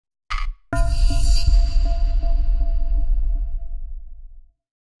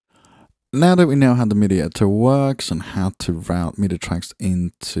Now that we know how the MIDI editor works and how to route MIDI tracks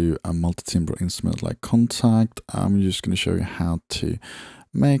into a multi-timbral instrument like Contact, I'm just going to show you how to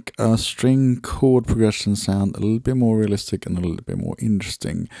make a string chord progression sound a little bit more realistic and a little bit more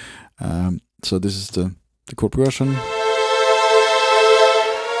interesting. So this is the chord progression.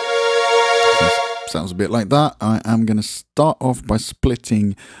 Sounds a bit like that. I am going to start off by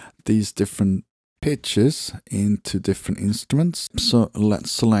splitting these different pitches into different instruments. So let's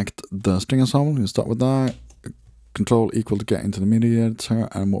select the string ensemble. We're going to start with that. Control equal to get into the MIDI editor.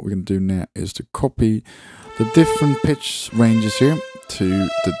 And what we're going to do now is to copy the different pitch ranges here to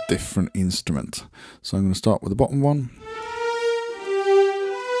the different instrument. So I'm going to start with the bottom one.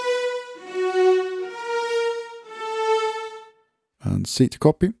 And C to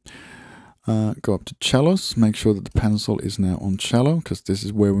copy. Go up to cellos, make sure that the pencil is now on cello, because this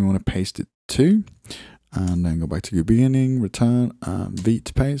is where we want to paste it to. And then go back to your beginning, return, V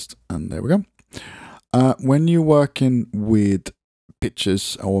to paste, and there we go. When you're working with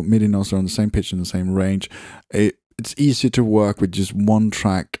pitches or MIDI notes are on the same pitch and the same range, it's easier to work with just one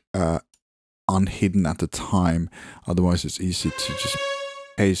track unhidden at the time. Otherwise, it's easy to just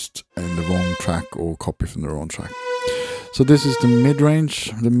paste in the wrong track or copy from the wrong track. So this is the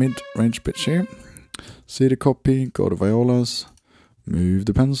mid-range pitch here. See the copy, go to violas, move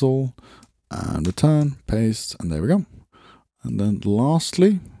the pencil, and return, paste, and there we go. And then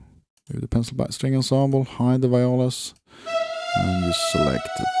lastly, move the pencil back, string ensemble, hide the violas, and just select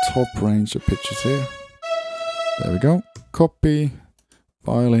the top range of pitches here. There we go. Copy,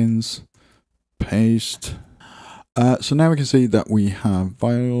 violins, paste. So now we can see that we have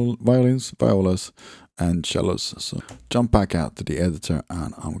violins, violas, and cellos. So jump back out to the editor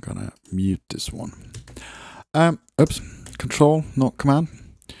and I'm gonna mute this one. Oops, control, not command.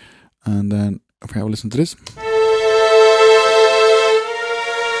 And then if we have a listen to this.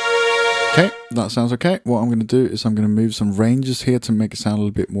 Okay, that sounds okay. What I'm gonna do is I'm gonna move some ranges here to make it sound a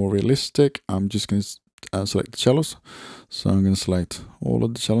little bit more realistic. I'm just gonna select the cellos. So I'm gonna select all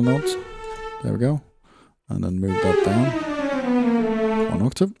of the cello notes. There we go. And then move that down 1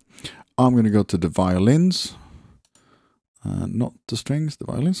 octave. I'm going to go to the violins, not the strings, the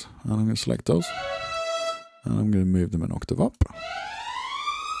violins, and I'm going to select those, and I'm going to move them an octave up.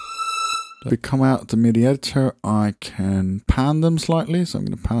 If we come out the MIDI editor, I can pan them slightly, so I'm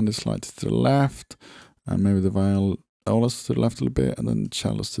going to pan this slightly to the left, and maybe the violas to the left a little bit, and then the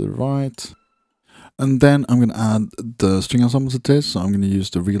cellos to the right. And then I'm going to add the string ensemble to this, so I'm going to use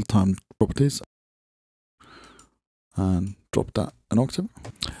the real-time properties, and drop that an octave.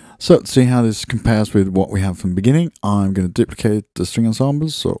 So to see how this compares with what we have from the beginning, I'm going to duplicate the string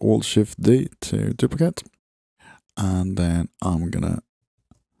ensembles, so Alt-Shift-D to duplicate. And then I'm going to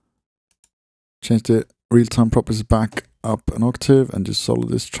change the real-time properties back up an octave and just solo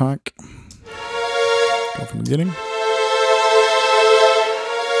this track. Go from the beginning.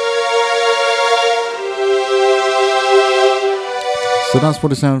 So that's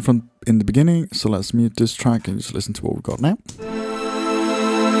what it sounded from in the beginning. So let's mute this track and just listen to what we've got now.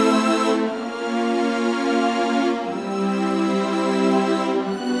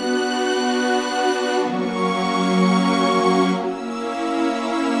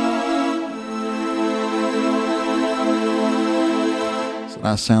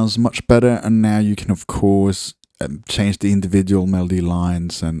 That sounds much better, and now you can of course change the individual melody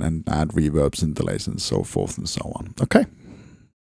lines and add reverbs and delays and so forth and so on. Okay.